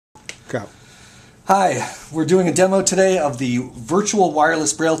Go. Hi, we're doing a demo today of the virtual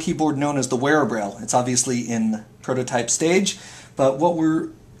wireless braille keyboard known as the Wearabraille. It's obviously in prototype stage, but what we're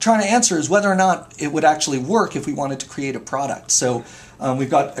trying to answer is whether or not it would actually work if we wanted to create a product. So we've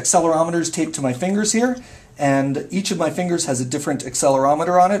got accelerometers taped to my fingers here, and each of my fingers has a different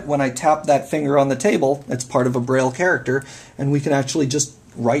accelerometer on it. When I tap that finger on the table, it's part of a braille character, and we can actually just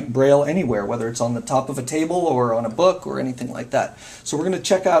write braille anywhere, whether it's on the top of a table or on a book or anything like that. So we're going to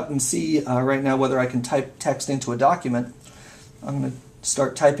check out and see right now whether I can type text into a document. I'm going to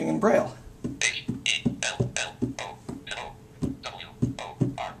start typing in braille.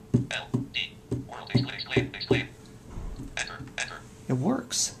 It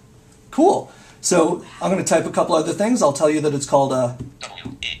works. Cool. So I'm going to type a couple other things. I'll tell you that it's called a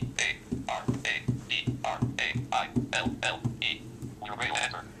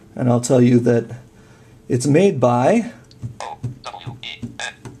and I'll tell you that it's made by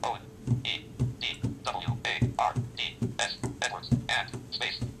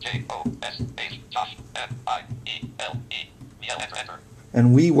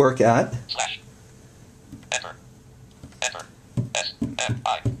and we work at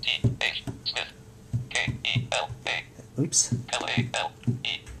oops.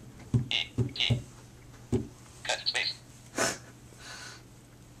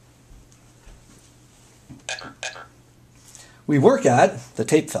 We work at, the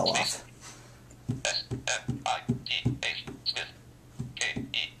tape fell off.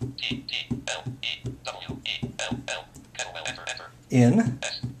 In,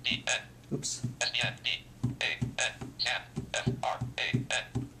 oops.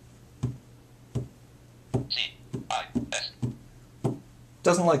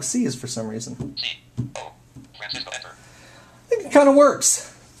 Doesn't like C's for some reason. I think it kind of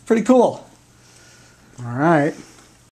works. Pretty cool. All right.